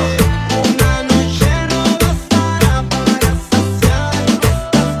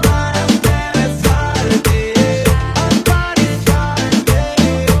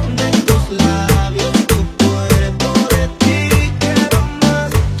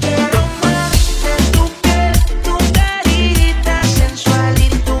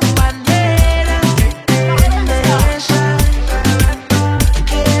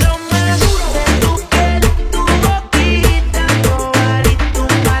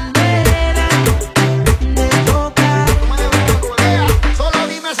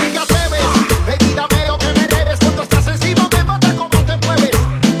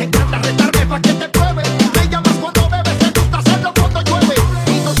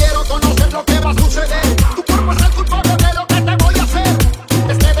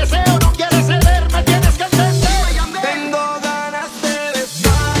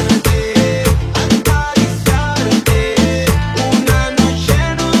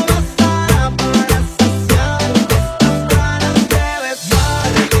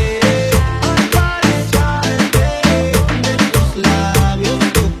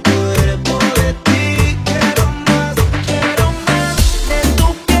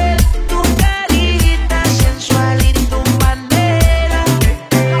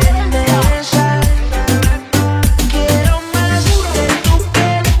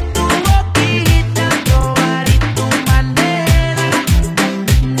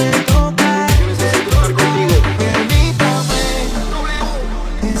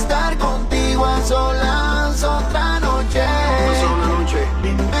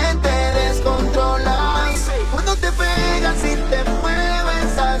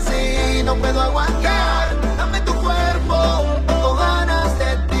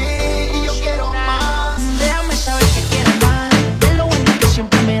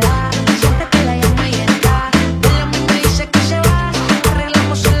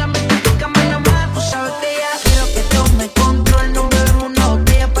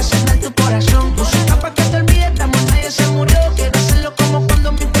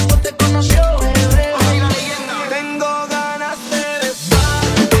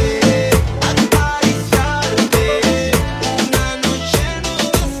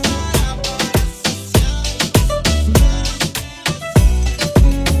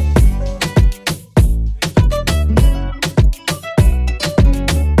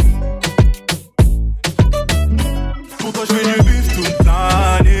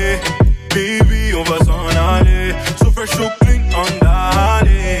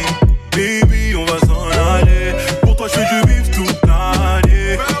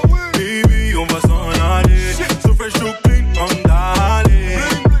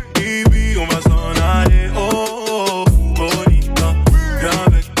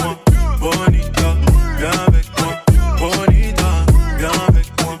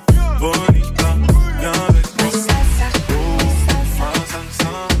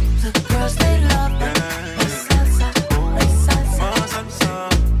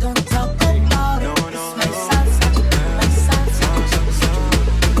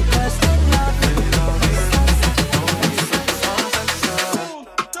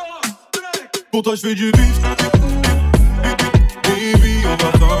Pour toi je fais du bif. Baby, on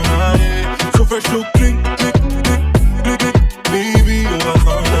va s'en aller. So fresh, so clean. Baby, on va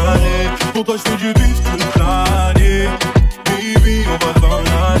s'en aller. Pour toi je fais du bif toute l'année. Baby, on va s'en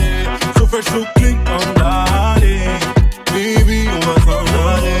aller. So fresh, so clean, on allait. Baby, on va s'en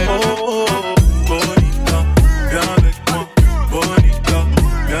aller. Oh, oh, oh, bonita, viens avec moi. Bonita,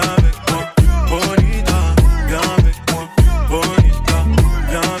 viens avec moi. Bonita, viens avec moi. Bonita,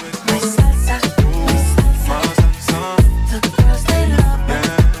 viens avec moi.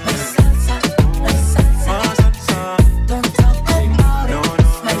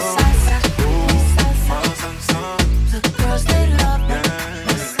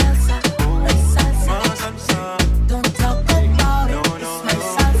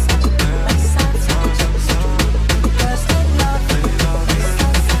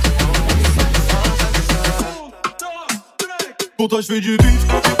 Pour toi je fais du bif.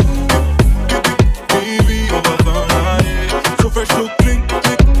 Baby, on va s'en aller. So fresh, so clean.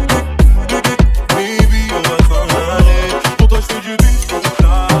 Baby, on va s'en aller. Pour toi je fais du bif toute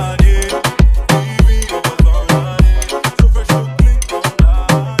l'année. Baby, on va s'en aller. So fresh, so clean, on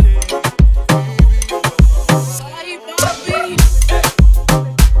allait.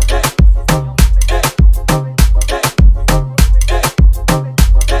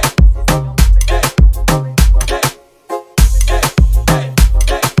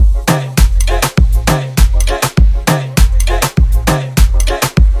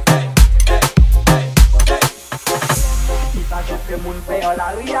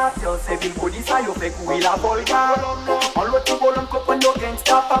 Se vin pou di sa yo fe koui la volga. On lo ti bolon kopon yo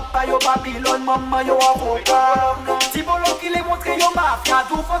gangsta. Papa yo Babylon, mama yo avoka. Ti bolon ki le montre yo mafia.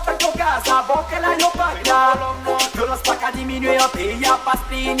 Dou fontak yo Gaza, boke la yo bagna. Violence pa ka diminue yo pe. Ya pas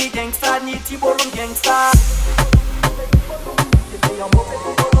pli ni gangsta, ni ti bolon gangsta.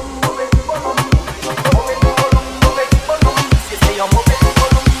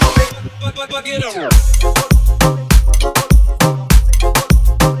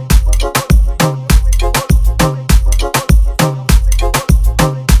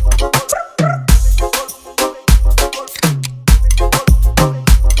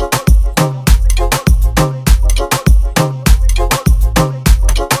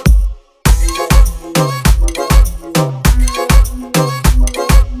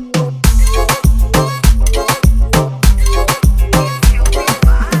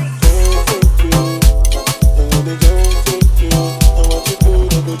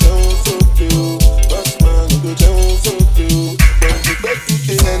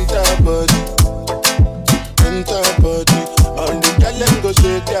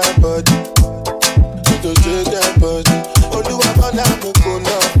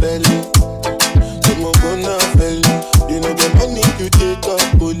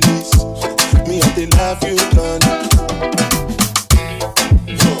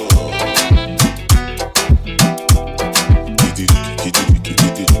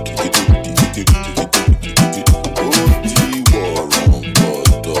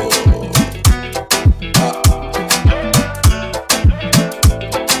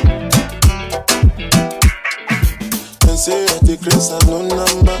 Say I take grace and no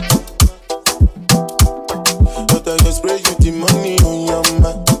number, but I just spray you the money on your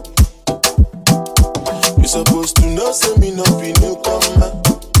ma. You supposed to know, say me no be newcomer.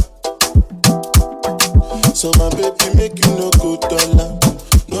 So my baby make you no go dollar,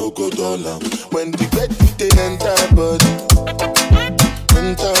 no go dollar. When the bed they enter body,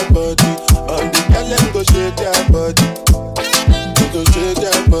 all the girl go shake their body, they go shake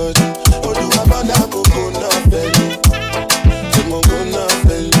their body. Oh, do I wanna go no belly?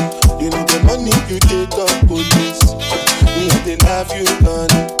 You know the money you take up police. Me and they love you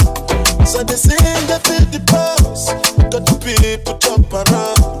money. So they say they feel the boss. Got the people jump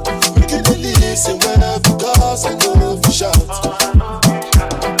around. Make you listen well because I know if you shout.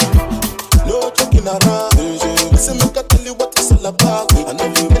 No joking around. Listen, make I tell you what it's all about. I know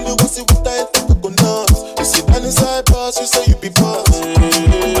you really want to see what I think of nuts. You sit down inside boss, you say you be boss.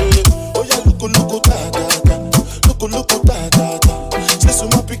 Oh yeah, look, da da da. Look, da da da. Say so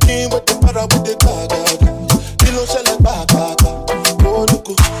my picking with the para with the gaga. Kilo shell like baga. Oh look,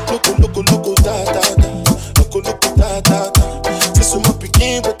 da da da. Look, da da da. Say so my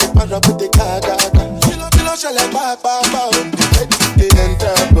picking with the para with the gaga. Kilo shell like baga. They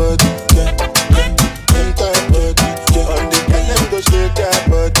enter body, yeah. Enter body, yeah. On the girl go shake their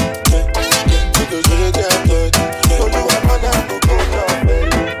body, yeah. They go shake their body. Oh you a man go now, baby.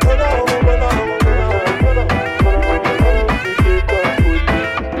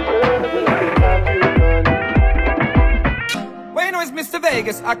 Mr.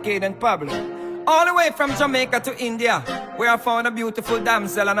 Vegas, Arcade and Pablo. All the way from Jamaica to India, where I found a beautiful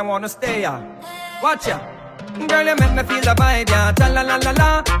damsel and I wanna stay ya. Watch ya. Girl, you make me feel the vibe, yeah. Cha la la la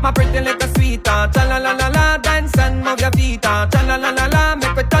la, my pretty little sweeter. Cha la la la la, dance and move your feet, cha la la la la,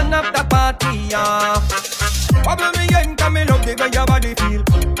 make we turn up the party, yeah. Bubble me in, come me love the way your body feel.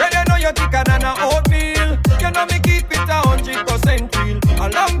 Girl, you know you're thicker than a oatmeal. You know me keep it 100% real. A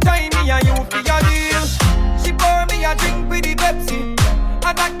long time me and you for your deal. She pour me a drink with the Pepsi,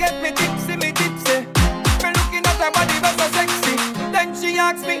 and that get me tipsy, me tipsy. Me looking at her body, but so sexy. Then she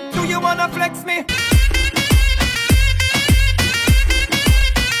asks me, do you wanna flex me?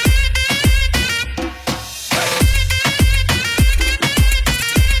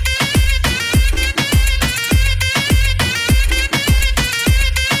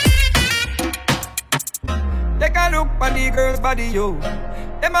 Take a look at the girls' body, yo.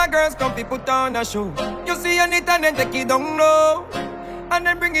 Them my girls come to put on a show. You see it and then take it down low, and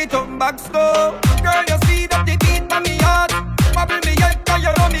then bring it up back slow. Girl, you see that the beat by me heart. Bubble me head, cause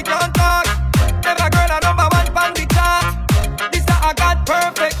you know me can't talk. Them a girl a number one on the chart. This I got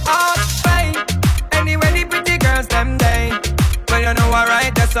perfect heart. Hey, anyway the pretty girls them day. Well you know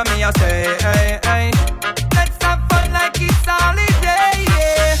alright, that's what me I say. Hey, hey. Let's have fun like it's holiday,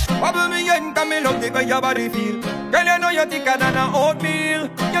 yeah. Bubble me head, cause me love the way your body feel. Girl, you know you're thicker than a oatmeal.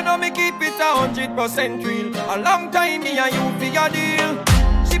 You know me keep it 100% real. A long time me and you for your deal.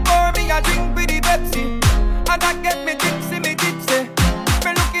 She pour me a drink with the Pepsi, and that get me tipsy, me tipsy.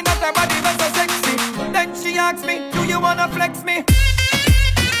 Me looking at her body, but so sexy. Then she asks me, do you wanna flex me?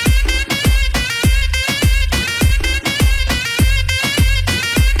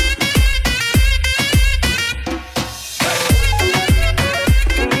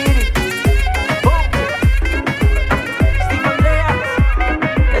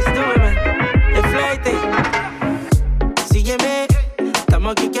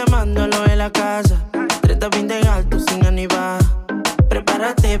 Aquí quemándolo en la casa. 30 20 en alto sin animar.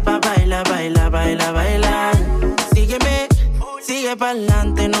 Prepárate pa' bailar, bailar, bailar, bailar. Sígueme, sigue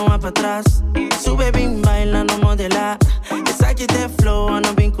pa'lante, no va pa' atrás. Sube bien, baila, no modela. Esa aquí te flow,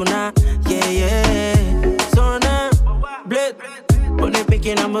 no vincuna. Yeah, yeah. Zona, bled. Pone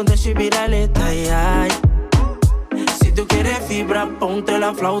pequeña donde soy viraleta, ay, ay. Si tú quieres fibra, ponte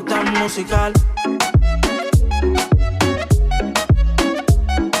la flauta musical.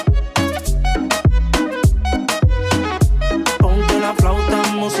 La flauta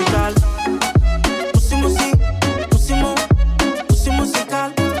musical.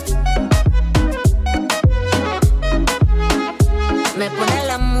 Musical. Me pone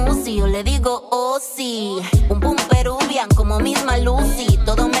la musi, yo le digo oh sí. Un pum peruvian como misma Lucy.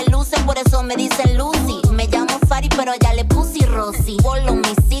 Todo me luce, por eso me dicen Lucy. Me llamo Fari, pero ya le puse Rosy. Follow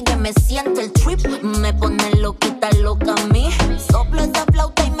me, sigue, me siento el trip. Me pone loquita, loca a mí. Soplo esa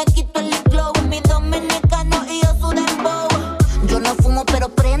flauta y me quito el lip glow. Mi dominicano y yo su dembow. Yo no fumo, pero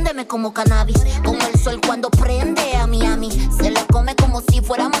préndeme como cannabis. Como el sol cuando prende a Miami. Se la come como si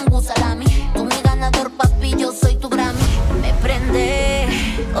fuera mangú salami. Tú mi ganador, papi, yo soy tu Grammy. Me prende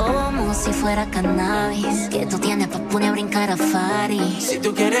como si fuera cannabis. Que tú tienes pa' poner a brincar a Fari. Si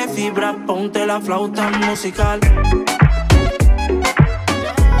tú quieres fibra, ponte la flauta musical.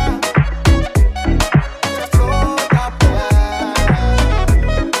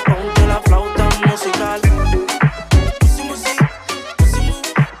 Ponte la flauta musical.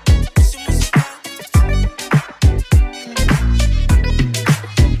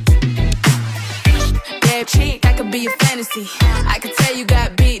 Chick, I could be a fantasy. I could tell you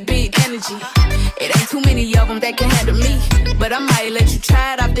got big, big energy. It ain't too many of them that can handle me. But I might let you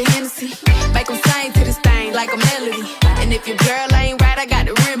try it off the Hennessy. Make them sing to this thing like a melody. And if your girl ain't right, I got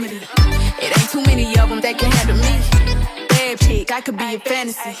the remedy. It ain't too many of them that can handle me. Bad chick, I could be a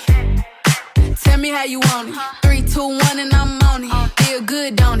fantasy. Tell me how you want it. 3, 2, 1 and I'm on it. Feel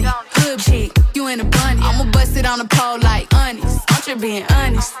good, don't it? Hood chick, you in a bunny. I'ma bust it on the pole like honest. I'm just being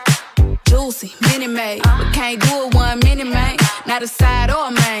honest. Juicy, mini-made, but can't do it 1 minute, man. Not a side or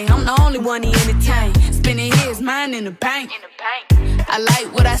a main, I'm the only one he entertain. Spending his mind in the bank. I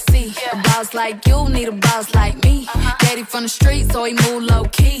like what I see. A boss like you need a boss like me. Daddy from the street, so he move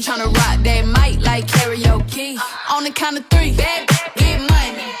low-key. Tryna rock that mic like karaoke. On the count of 3, baby, get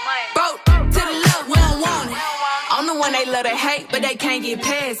money. Broke to the left, we don't want it. I'm the one they love to hate, but they can't get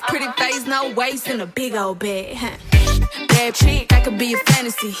past. Pretty face, no waist, and a big old bag. Bad chick, I could be a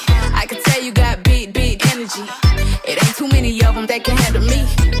fantasy. I could tell you got big, big energy. It ain't too many of them that can handle me.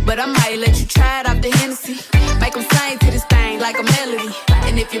 But I might let you try it off the Hennessy. Make them sing to this thing like a melody.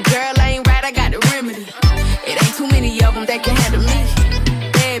 And if your girl ain't right, I got the remedy. It ain't too many of them that can handle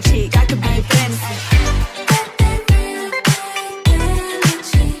me. Bad chick, I could be a fantasy.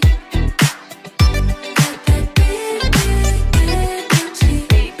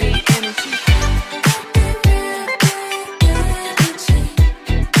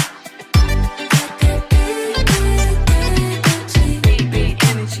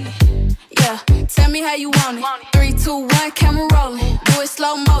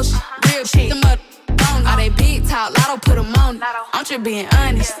 real chick. Them up all they big talk, lotto put them on it. I'm just being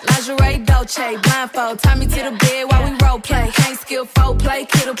honest. Lingerie, Dolce, blindfold. Tie me to the bed while we role play. Can't skill foreplay,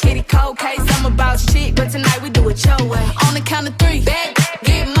 kiddo, kitty, cold case. I'm about shit, but tonight we do it your way. On the count of 3, bad,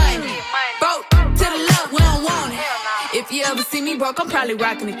 get money. Broke to the left, we don't want it. If you ever see me broke, I'm probably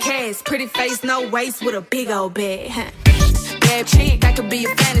rocking a cash. Pretty face, no waist, with a big old bag. Bad chick, I could be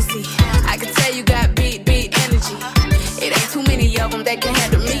a fantasy. I could tell you got big energy. It ain't too many of them that can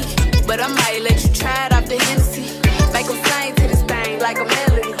handle me. But I might let you try it off the Hennessy. Make them sing to this thing like a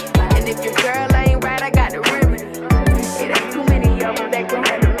melody. And if your girl ain't right, I got the remedy. It ain't too many of them that can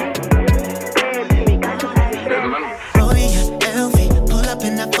handle me. Rolling your LV, pull up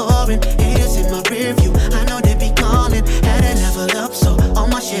in that foreign. Haters in my rear view, I know they be calling. Had to level up, so all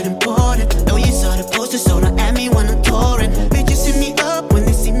my shit important. Know you saw the poster, so don't at me when I'm touring. Bitches hit me up when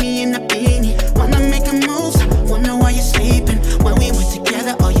they see me in a beanie. Wanna make a move, wonder why you're sleeping. When we went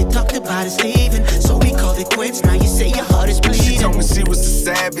together, all you talked about is leaving. So we called it quits, now you say your heart is bleeding. She told me she was a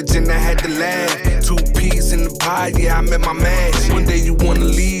savage and I had to laugh. 2 peas in the pie, yeah, I'm in my mash. One day you wanna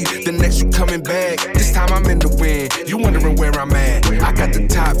leave, the next you coming back. This time I'm in the wind, you wondering where I'm at. I got the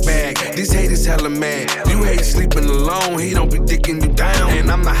top bag, these haters hella mad. You hate sleeping alone, he don't be dicking you down. And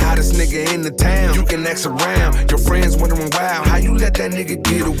I'm the hottest nigga in the town, you can X around. Your friends wondering, wow, how you let that nigga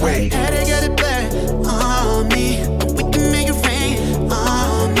get away? Had to get it back on me, we can make it rain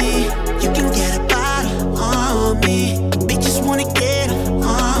on me. You can get a bottle on me, bitches wanna get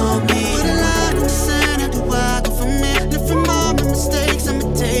on me. Put a line in the sand, how do I go from here? Live from all my mistakes,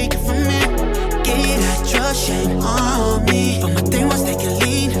 I'ma take it from here. Get that trust shame on me, but my thing was take a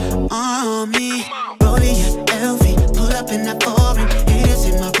lean on me. Rolling your LV, pull up in that foreign. Haters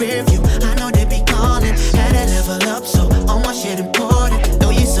in my rear view, I know they be calling. Had to level up, so all my shit important. Know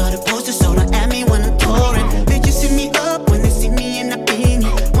you saw the poster, so don't at me when I'm touring. Bitches hit me up when they see me in a beanie.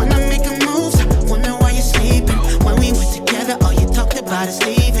 Wanna make a move, wonder why you're sleeping. When we went together, all you talked about is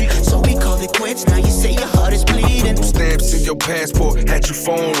leaving. So we called it quits, now you say your heart is bleeding. Stamps in your passport, had you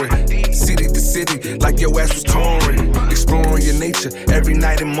foreign. City to city, like your ass was touring. Exploring your nature every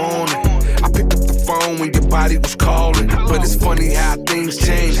night and morning. I picked up the phone when your body was calling. But it's funny how things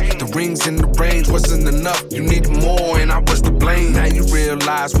change. The rings and the range wasn't enough, you needed more and I was to blame. Now you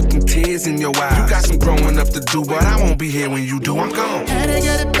realize with them tears in your eyes, you got some growing up to do, but I won't be here when you do, I'm gone. Had to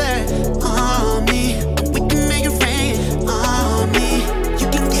get it back on me, we can make it rain on me. You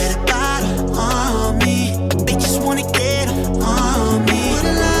can get a bottle on me, bitches wanna get on me. Put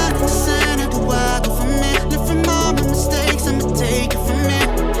a line in the sand, how do I go from here? Live from all my mistakes, I'ma take it from here.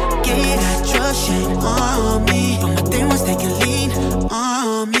 Get that trust shame on me, but my thing was take a lean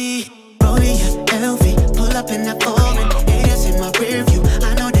on me. Rolling your LV, pull up in that foreign. Haters in my rear view,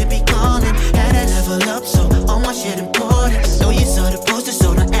 I know they be calling. Had to level up, so all my shit important. Know you saw the poster,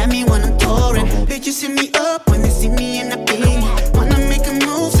 so don't at me when I'm touring. Bitches hit me up when they see me in a beanie. Wanna make a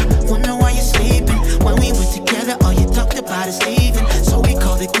move, wonder why you're sleeping. When we went together, all you talked about is leaving. So we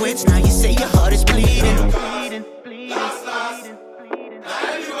called it quits, now you say your heart is bleeding.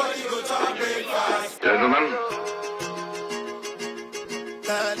 Gentlemen.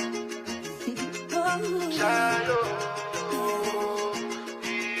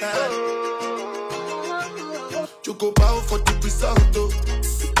 Choco bow for the result, oh.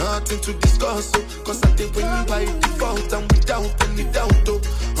 Nothing to discuss, oh. Cause I did win by default and without any doubt, oh.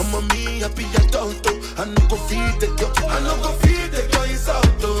 I'm a me happy adult, oh. I no go feed the girl, I no go feed the girl is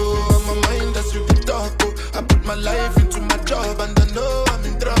out, oh. I'm a mind that's really dark, oh. I put my life into my job and I know I'm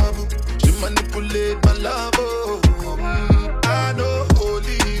in trouble. She manipulate my love, oh. I know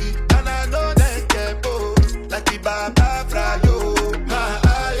holy and I know they get both. Like the Baba Frayo, my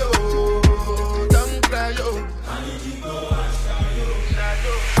ayo, don't cry, yo.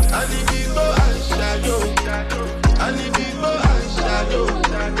 Animigo and shadow, animigo and shadow,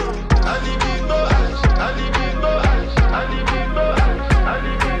 animigo and animigo and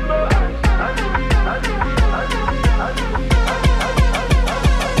animigo and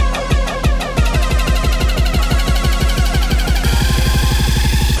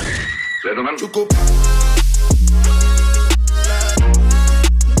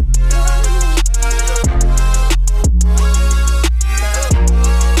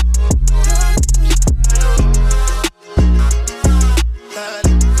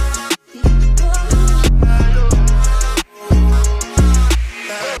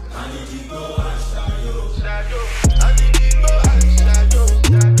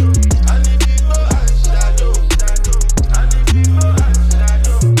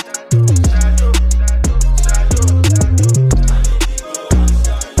gentlemen.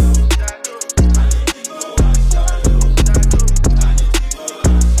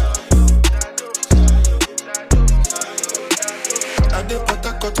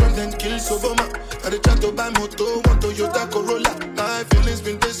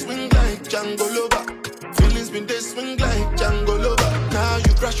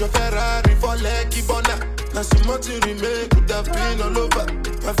 crash your Ferrari for Lucky Bona. Now some more to remain, could have been all over.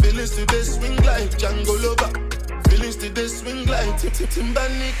 My feelings today swing like Django Lover. Feelings today swing like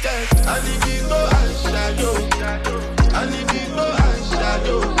Timbani Cat. I need you go and shadow. I need you go and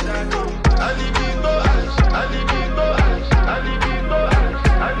shadow. I need you go and I need you go and I need you go and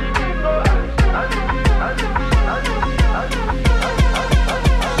I need you go and I need you I need you I need you I need you.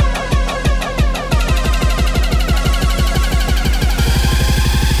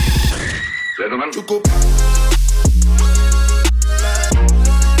 Gentlemen, Chuko.